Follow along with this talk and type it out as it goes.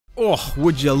Oh,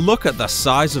 would you look at the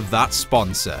size of that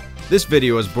sponsor? This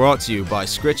video is brought to you by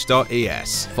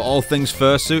Scritch.es. For all things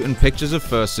fursuit and pictures of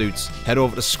fursuits, head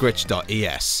over to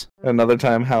Scritch.es. Another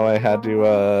time how I had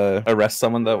to arrest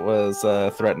someone that was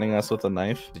threatening us with a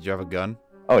knife. Did you have a gun?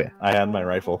 Oh yeah, I had my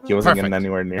rifle. He wasn't getting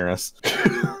anywhere near us.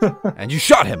 And you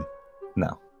shot him?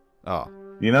 No. Oh.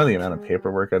 You know the amount of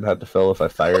paperwork I'd had to fill if I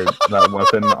fired that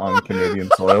weapon on Canadian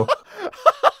soil?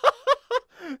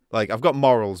 Like, I've got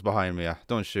morals behind me.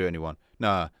 Don't shoot anyone.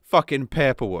 Nah, fucking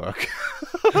paperwork.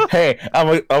 Hey, I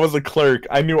was a clerk.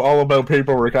 I knew all about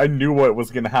paperwork. I knew what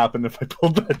was going to happen if I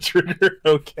pulled that trigger,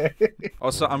 okay?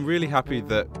 Also, I'm really happy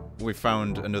that we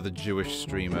found another Jewish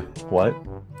streamer. What?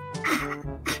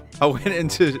 I went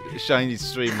into Shiny's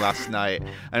stream last night,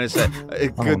 and it said,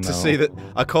 good to see that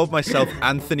I called myself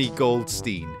Anthony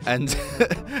Goldstein, and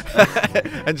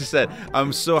and just said,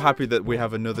 I'm so happy that we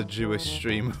have another Jewish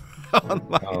streamer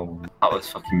online. That was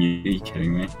fucking you. Are you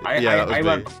kidding me? I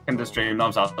went into stream,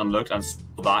 themselves and looked and saw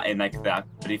that in like the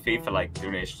activity feed for like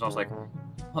donations. I was like,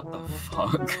 what the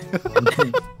fuck?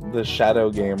 The Shadow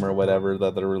game or whatever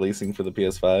that they're releasing for the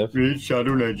PS5.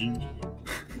 Shadow Legends.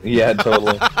 Yeah,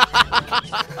 totally.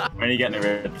 When are you getting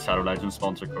rid of the Shadow Legends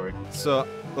sponsor, Corey? So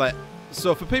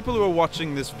for people who are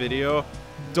watching this video,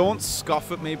 don't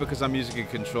scoff at me because I'm using a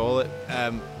controller.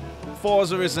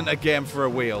 Forza isn't a game for a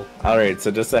wheel. Alright,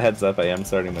 so just a heads up, I am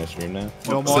starting my stream now.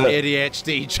 No more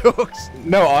ADHD jokes.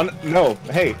 No,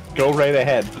 hey, go right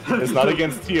ahead. It's not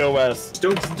against TOS.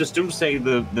 Just don't say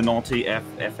the naughty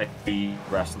FFB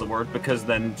rest of the word, because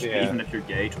then even if you're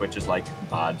gay, Twitch is like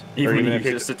bad. Even if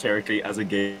you use it satirically as a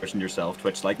gay person yourself,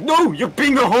 Twitch like, no, you're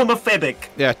being a homophobic.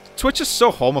 Yeah, Twitch is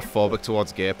so homophobic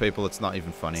towards gay people, it's not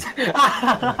even funny.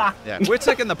 Yeah, we're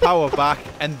taking the power back,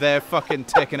 and they're fucking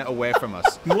taking it away from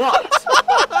us. What?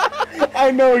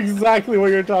 I know exactly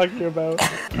what you're talking about.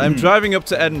 I'm driving up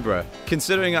to Edinburgh,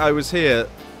 considering I was here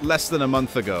less than a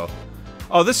month ago.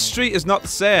 Oh, this street is not the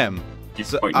same.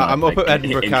 So I'm up at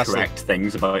Edinburgh Castle. Incorrect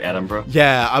things about Edinburgh.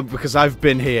 Yeah, because I've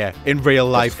been here in real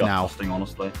life now.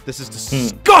 Honestly. This is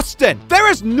disgusting. There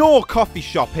is no coffee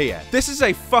shop here. This is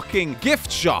a fucking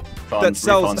gift shop that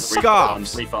sells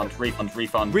scarves. Refund.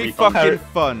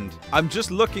 I'm just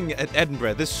looking at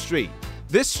Edinburgh, this street.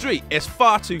 This street is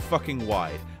far too fucking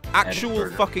wide. Actual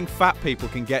fucking fat people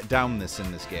can get down this in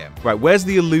this game. Right, where's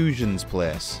the Illusions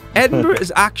place? Edinburgh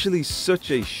is actually such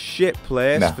a shit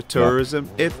place for tourism.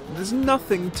 There's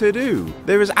nothing to do.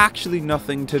 There is actually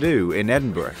nothing to do in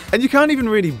Edinburgh. And you can't even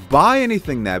really buy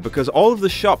anything there because all of the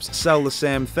shops sell the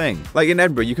same thing. Like in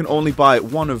Edinburgh, you can only buy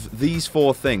one of these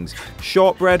 4 things.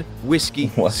 Shortbread,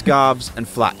 whiskey, scarves, and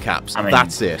flat caps. I mean,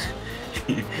 that's it.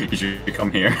 You should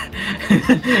come here.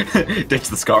 Ditch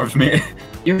the scarves, mate.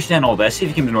 You understand all this? If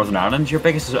you came to Northern Ireland, your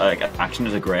biggest attraction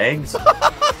is a Greggs.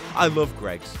 I love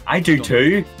Greggs. I do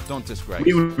too. Don't diss Greggs.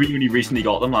 We only recently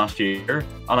got them last year,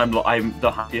 and I'm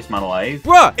the happiest man alive.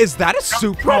 Bruh, is that a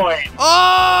Supra?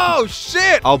 Oh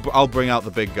shit! I'll bring out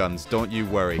the big guns. Don't you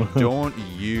worry. Don't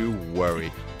you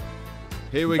worry.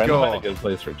 Here we go. A good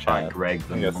place for chat. Greg,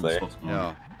 I guess they.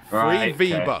 Yeah. Right,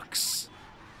 Free V-Bucks.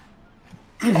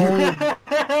 Oh,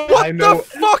 what the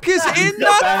fuck is in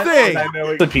that thing? I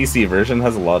know the PC version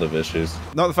has a lot of issues.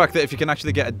 Not the fact that if you can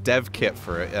actually get a dev kit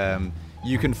for it,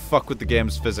 you can fuck with the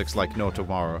game's physics like no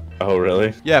tomorrow. Oh,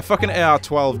 really? Yeah, fucking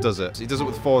AR12 does it. He does it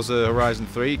with Forza Horizon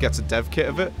 3, he gets a dev kit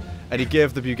of it, and he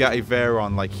gave the Bugatti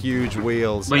Veyron like huge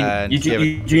wheels. Wait, and you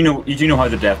do know how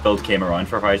the dev build came around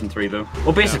for Horizon 3 though?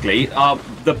 Well, basically,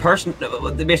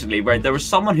 right, there was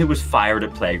someone who was fired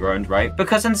at Playground, right?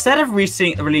 Because instead of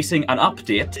releasing an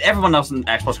update, everyone else in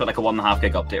Xbox got like a 1.5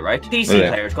 gig update, right? PC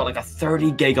players got like a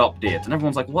 30 gig update, and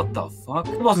everyone's like, what the fuck?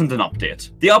 It wasn't an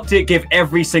update. The update gave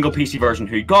every single PC version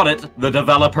who got it the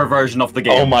developer version of the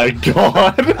game. Oh my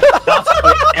god! That's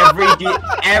every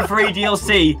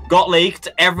DLC got leaked.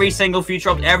 Every single future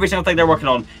update, every single thing they're working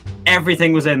on,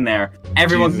 everything was in there.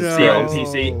 Everyone could see it on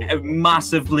PC. A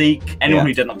massive leak. Anyone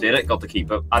who didn't update it got to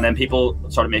keep it. And then people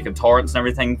started making torrents and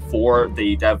everything for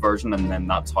the dev version, and then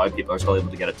that's how people are still able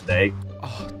to get it today.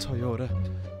 Oh, Toyota.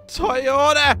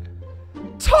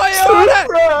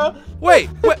 Supra! Wait,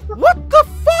 what the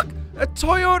fuck? A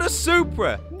Toyota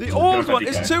Supra. The old one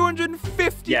is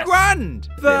 250 grand.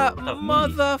 The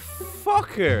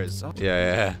motherfuckers.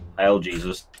 Yeah. Hell,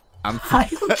 Jesus.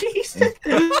 Heil Jesus.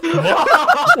 What? That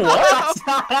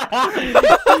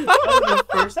was the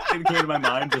first thing that came to my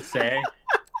mind to say.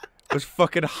 It was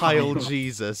fucking Heil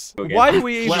Jesus. Okay. Why are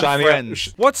we even friends?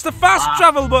 Shiny. What's the fast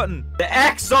travel button? The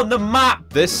X on the map.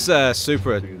 This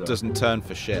Supra doesn't turn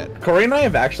for shit. Corey and I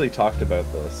have actually talked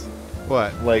about this.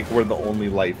 What? Like, we're the only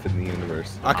life in the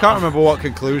universe. I can't remember what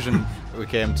conclusion we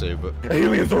came to, but...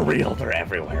 Aliens are real, they're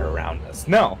everywhere around us.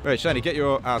 No. Right, Shiny, get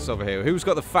your ass over here. Who's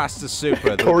got the fastest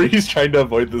super? Corey's trying to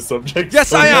avoid the subject.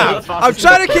 Yes, I am! I'm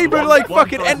trying to keep it, like,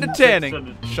 fucking 1,600.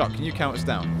 entertaining. Shock, can you count us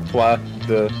down?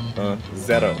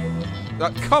 0.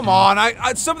 Come on,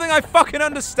 it's something I fucking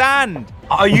understand!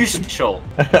 Are you special?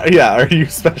 Yeah, are you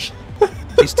special?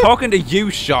 He's talking to you,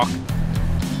 Shock.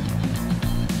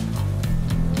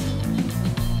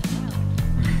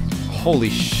 Holy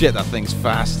shit, that thing's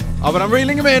fast. Oh, but I'm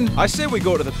reeling him in. I say we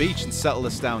go to the beach and settle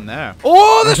this down there.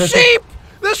 Oh, the sheep!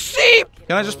 The sheep!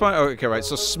 Can I just point? Oh, okay, right.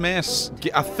 So Smace,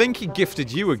 I think he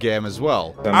gifted you a game as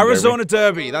well. Arizona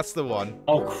Derby, that's the one.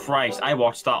 Oh Christ, I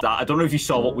watched that. I don't know if you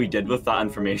saw what we did with that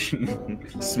information.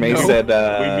 Smace said,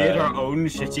 we made our own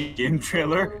shitty game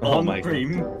trailer on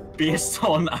Cream based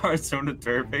on Arizona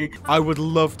Derby. I would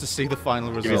love to see the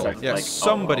final result. Yeah, like,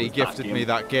 somebody gifted me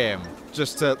that game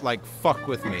just to, like, fuck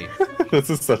with me. This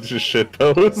is such a shit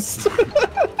post.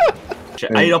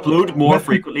 I upload more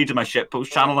frequently to my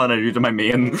shitpost channel than I do to my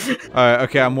main. Alright,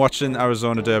 okay, I'm watching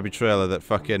Arizona Derby trailer that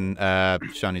fucking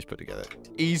Shani's put together.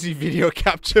 Easy video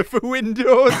capture for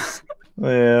Windows.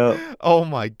 Yeah. Oh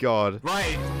my god.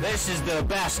 Right, this is the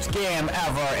best game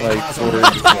ever. Like, It has a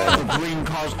red car, the green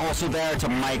car's also there to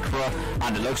micro,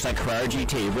 and it looks like Carrera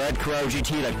GT. Red Carrera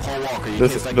GT like Paul Walker.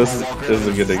 This is a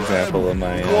good example of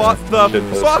my what the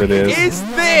fuck is this?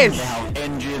 They have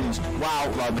engines.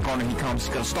 Wow, around the corner he comes.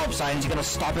 He's gonna stop signs. He's gonna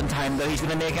stop in time. Though he's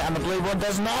gonna make it, and the blue one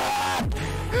does not.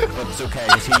 But it's okay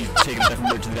because he's taking a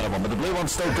different route to the other one. But the blue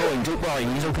one's still going. Don't worry,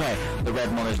 he's okay. The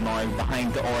red one is now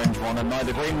behind the orange one, and now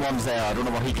the green one's there. I don't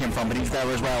know where he came from, but he's there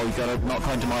as well. He's got to not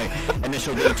count him out.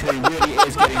 Initial V2 really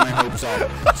is getting my hopes up.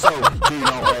 So do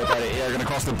not worry about it. They're going to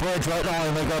cross the bridge right now,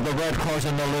 and they got the red cars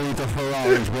in the lead. The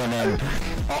Ferrari's winning.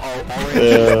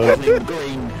 Orange,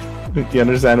 green. Do you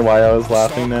understand why I was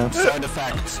laughing now? Sound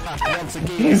effects. Once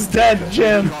again, He's dead,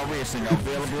 Jim. Car racing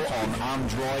available on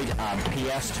Android and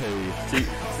PS2.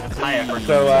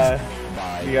 So,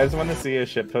 you guys want to see a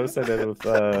shit post I did with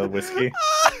whiskey?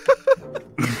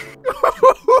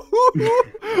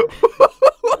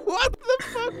 What the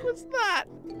fuck was that?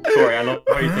 Sorry, I love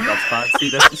how you think that's bad. See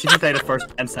this? She just played the first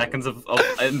 10 seconds of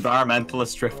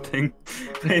environmentalist drifting.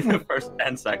 Play the first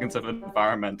 10 seconds of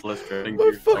environmentalist drifting.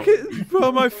 My fucking,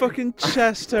 bro, my fucking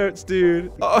chest hurts,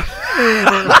 dude. Oh.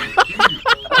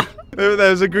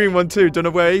 There's a green one too. Don't know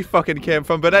where he fucking came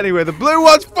from, but anyway, the blue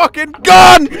one's fucking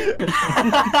gone.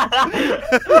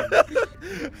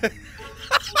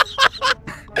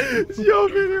 It's your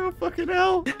video, fucking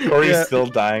hell. Corey's still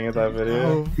dying at that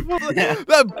video. Oh,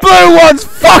 the blue one's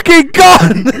fucking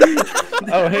gone.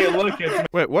 Oh, hey, look. It's...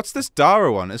 Wait, what's this Dara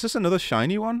one? Is this another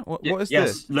shiny one? What is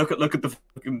this? Look at the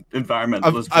fucking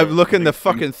environmentalist. I'm looking the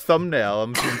fucking thumbnail.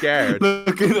 I'm scared.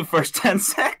 Look at the first 10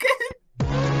 seconds.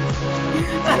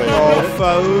 Oh,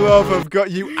 for love of God,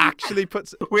 you actually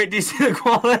put... Wait, do you see the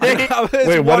quality?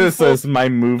 Wait, what is this? My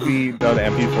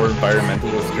movie.mp4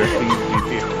 environmentalist drifting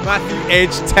GP. Matthew,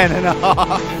 age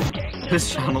 10.5.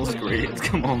 This channel's great,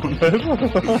 come on.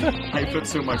 I put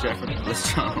so much effort into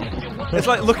this channel. It's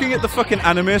like looking at the fucking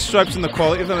anime stripes and the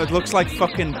quality of them, it looks like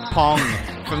fucking Pong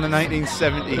from the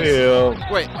 1970s.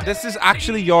 Yeah. Wait, this is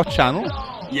actually your channel?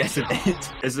 Yes, it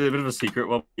is. It's a bit of a secret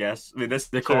one. Yes, I mean,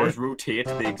 the cars rotate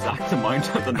the exact amount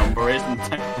that the number is in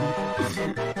time.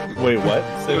 Wait, what?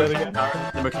 Say that again.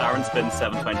 The McLaren spins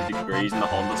 720 degrees and the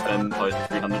Honda spins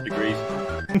 1300 degrees.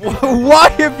 Why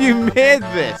have you made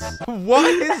this? What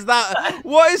is that?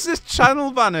 What is this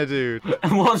channel banner, dude?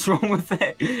 And what's wrong with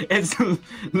it? It's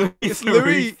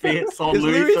Louis face on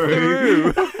Louis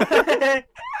through.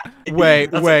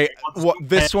 Wait, what?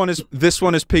 This one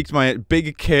has piqued my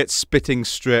Big Kate spitting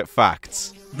straight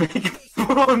facts.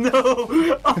 Oh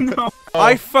no! Oh no!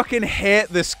 I fucking hate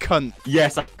this cunt.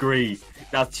 Yes, I agree.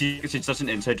 That's she's such an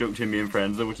inside joke between me and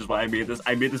friends, though, which is why I made this.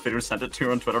 I made this video and sent it to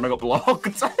her on Twitter, and I got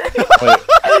blocked.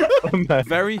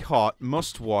 Very hot,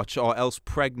 must watch, or else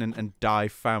pregnant and die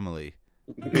family.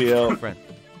 Yeah. Friend.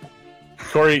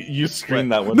 Corey, you screen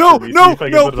that one. No, for me. no, See if I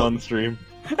can no. put it on stream.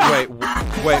 Wait,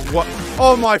 what?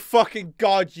 Oh my fucking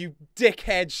God, you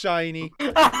dickhead, Shiny.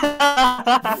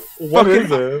 What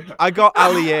is it? I got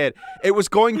Ali-ed. It was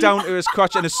going down to his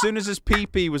crotch, and as soon as his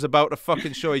pee-pee was about to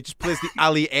fucking show, he just plays the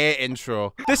Ali-ed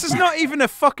intro. This is not even a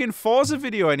fucking Forza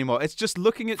video anymore. It's just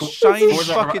looking at Shiny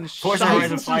fucking Forza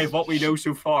Horizon 5, what we know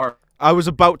so far. I was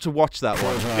about to watch that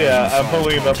one. Yeah, I'm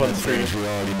pulling it up on screen.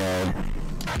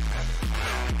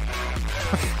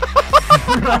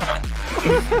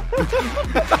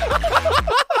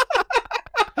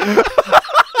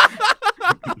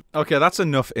 Okay, that's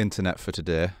enough internet for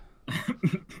today.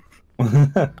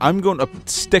 I'm going to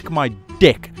stick my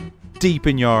dick deep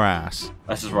in your ass.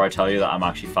 This is where I tell you that I'm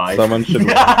actually 5. Someone should. Oh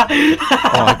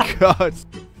my god.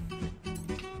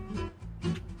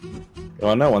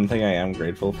 Oh no, one thing I am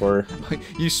grateful for.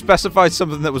 You specified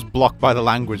something that was blocked by the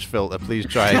language filter. Please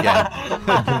try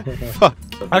again. Fuck.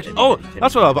 Actually, oh,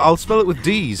 that's what I'll spell it with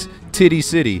D's. Tiddy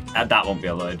City. That won't be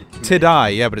allowed.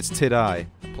 Tidai, yeah, but it's Tidai.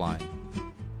 Apply.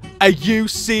 Are you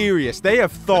serious? They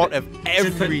have thought of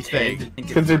everything.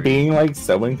 Because they're being like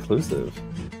so inclusive.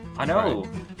 I know.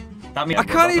 That means I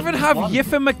can't even have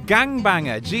Yiffin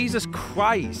McGangbanger. Jesus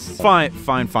Christ. Fine.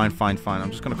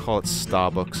 I'm just gonna call it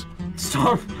Starbucks.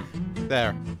 Stop.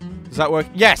 There. Does that work?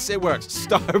 Yes, it works.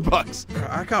 Starbucks.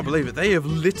 I can't believe it. They have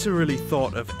literally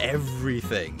thought of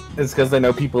everything. It's because they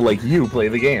know people like you play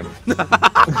the game.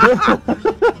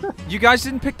 You guys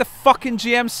didn't pick the fucking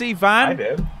GMC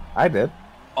van? I did.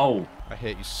 Oh. I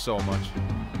hate you so much.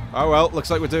 Oh well, looks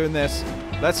like we're doing this.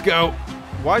 Let's go.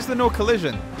 Why is there no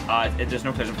collision? There's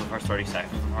no collision for the first 30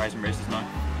 seconds of Horizon Races now.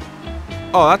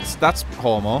 Oh, that's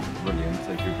homo. Brilliant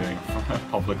if you're doing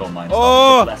public online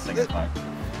Oh! stuff. Blessing is back.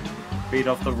 Beat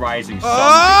off the rising sun.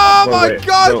 Oh my wait,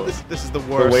 god! no. This is the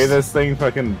worst. The way this thing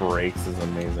fucking breaks is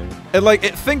amazing.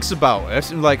 It thinks about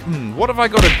it and like, what have I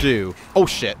got to do? Oh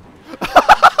shit.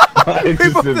 I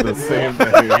just did the same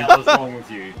What the thing. hell is wrong with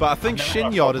you? But I think I've never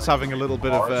SHINYODD had is having a little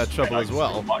bit of trouble I've as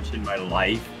well. So much in my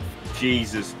life.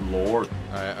 Jesus Lord.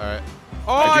 Alright.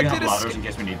 Oh, I do I did have ladders escape. in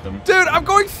case we need them. Dude, I'm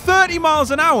going 30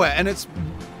 miles an hour and it's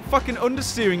fucking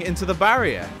understeering into the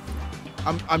barrier.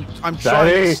 I'm trying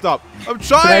to stop. I'm Hey,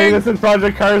 trying. this is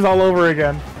Project Cars all over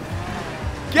again.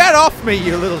 Get off me,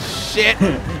 you little shit.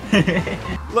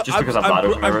 Look, Just because I've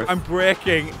ladders on my roof. I'm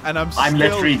braking and I'm I'm still...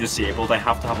 literally disabled. I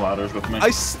have to have ladders with me.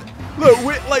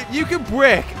 Look, like, you can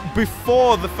brake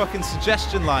before the fucking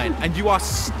suggestion line, and you are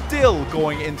still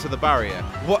going into the barrier.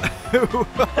 What?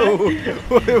 What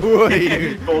are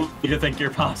you? You think you're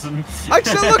passing? I'm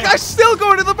still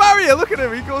going to the barrier. Look at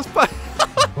him. He goes back.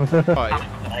 Right.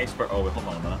 An iceberg. Oh, wait, hold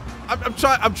on a minute.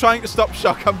 I'm trying to stop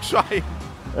shock. I'm trying.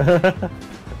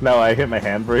 No, I hit my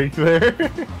handbrake there.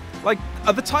 Like,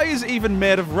 are the tires even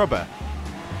made of rubber?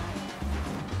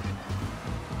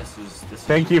 This is.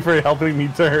 Thank you for helping me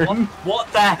turn.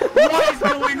 What the? What is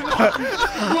going on?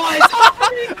 What is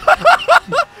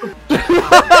happening?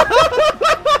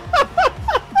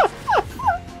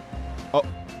 Oh.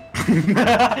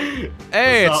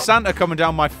 Hey, it's Santa coming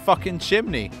down my fucking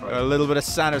chimney. Right. A little bit of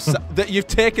Santa. That you've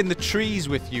taken the trees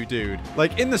with you, dude.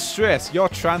 Like, in the stress, your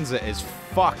transit is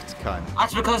fucked, cunt.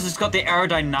 That's because it's got the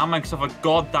aerodynamics of a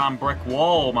goddamn brick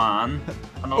wall, man.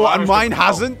 And mine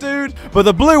hasn't, dude. But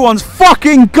the blue one's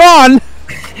fucking gone.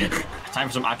 Time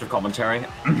for some active commentary.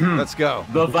 Let's go.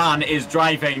 The van is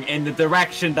driving in the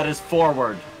direction that is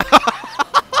forward.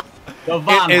 The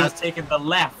van has taken the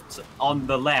left on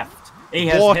the left.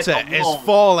 Water is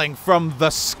falling from the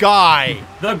sky.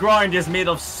 The ground is made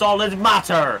of solid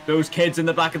matter. Those kids in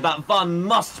the back of that van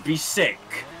must be sick.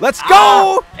 Let's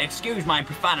go! Excuse my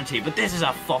profanity, but this is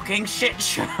a fucking shit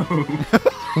show.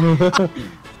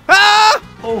 Ah!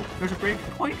 Oh, there's a break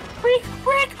point. Break!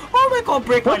 Oh my god,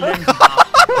 break my limbs.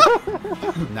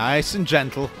 Nice and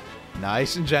gentle.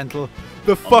 Nice and gentle.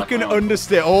 The fucking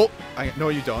understeer. Oh, no,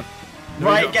 you don't. No,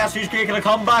 right, you don't. guess who's gonna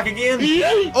come back again?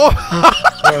 Oh!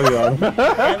 Oh god.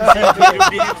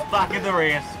 Back in the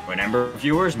race. Remember,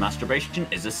 viewers, masturbation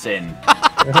is a sin.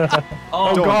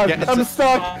 Oh Don't god, get I'm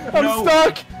stuck! I'm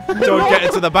stuck! Don't get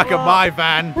into the back of my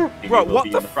van. Bro,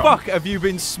 what the front. fuck have you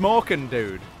been smoking,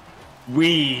 dude?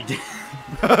 Weed.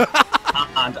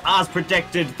 And as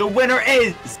predicted, the winner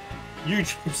is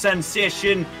YouTube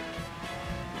sensation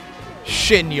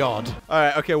SHINYODD.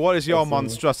 Alright, okay, what is your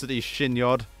monstrosity,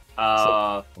 SHINYODD?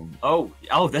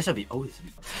 This'll be.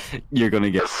 You're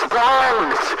gonna get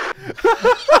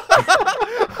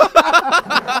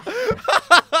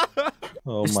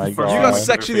Oh my the first god. You got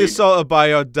sexually assaulted by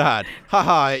your dad.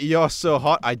 Haha, you're so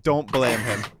hot, I don't blame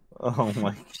him. Oh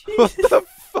my. What the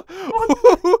fuck?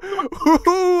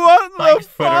 What the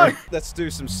fuck? Let's do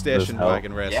some station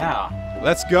wagon racing. Yeah.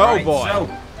 Let's go, Right, boy. so,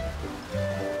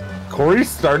 Corey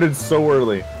started so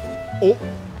early. Oh.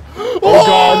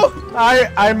 Oh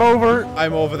god. I'm over.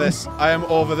 I'm over this. I am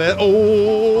over this.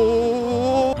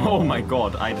 Oh. oh my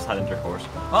god, I just had intercourse.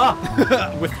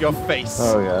 Ah! With your face.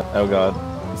 Oh yeah. Oh god.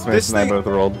 This Smash and I thing- both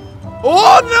rolled.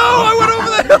 Oh no! I went over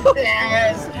the hill.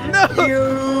 Yes! No.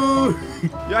 You!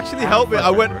 You actually helped me. I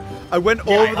went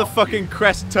over the fucking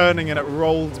crest turning and it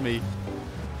rolled me.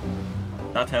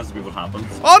 That tends to be what happens.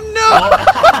 Oh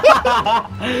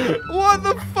no! What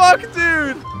the fuck,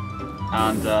 dude?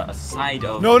 And a side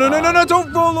of. No!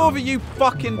 Don't roll over, you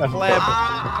fucking pleb.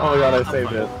 Oh my god, I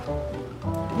saved it.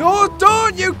 No,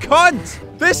 don't, you cunt!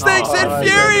 This thing's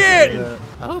infuriating!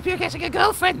 I hope you're getting a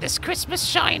girlfriend this Christmas,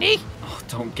 Shiny. Oh,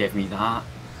 don't give me that.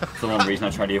 That's the one reason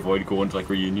I try to avoid going to like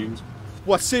reunions.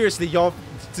 What, seriously,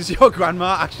 does your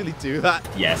grandma actually do that?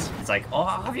 Yes. It's like, oh,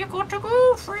 have you got a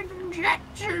girlfriend yet?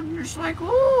 And it's like,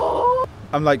 oh.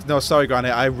 I'm like, no, sorry, Granny,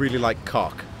 I really like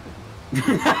cock.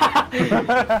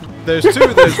 There's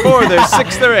 2, there's 4, there's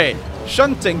 6, there 8.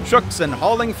 Shunting trucks and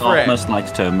hauling freight. Thomas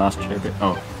likes to masturbate.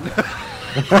 Oh.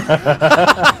 As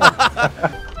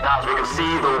we can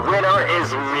see, the winner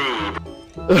is me.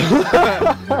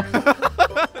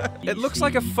 It looks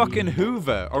like a fucking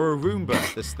Hoover or a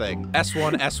Roomba, this thing.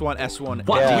 S1, S1, S1.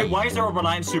 What? Yeah. Why is there a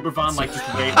Reliant Supervan like just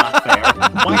way back there?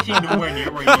 Why is he nowhere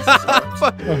near where he needs to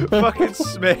start? Fucking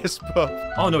Smace Puff.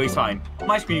 Oh no, he's fine.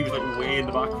 My screen was like way in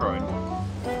the background.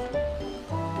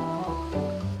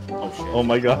 Oh shit. Oh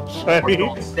my gosh. For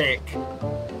God's sake.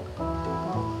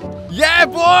 Yeah,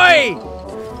 boy!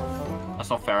 That's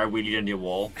not fair, I wheelied into a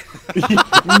wall.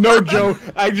 No joke.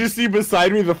 I just see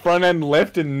beside me the front end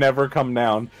lift and never come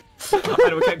down. I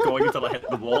know, we kept going until I hit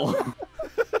the wall.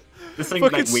 This thing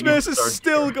Fucking like Smace is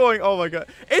still going. Oh my god.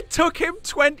 It took him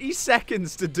 20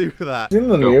 seconds to do that. Seen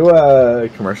the new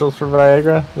commercials for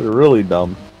Viagra? They're really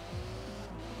dumb.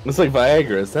 It's like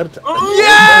Viagra. Is that?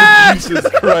 Yeah! Jesus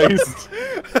Christ!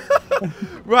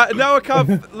 Right, now I can't.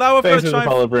 Now I've got Thanks to for the try.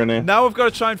 follow, Bruni. Now I've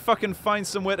got to try and fucking find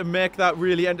some way to make that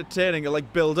really entertaining and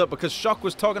like build up because Shock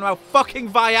was talking about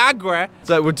fucking Viagra.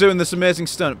 So we're doing this amazing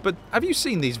stunt. But have you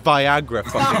seen these Viagra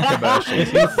fucking commercials?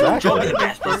 Exactly.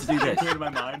 Desperate to do this. In my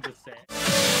mind, just say.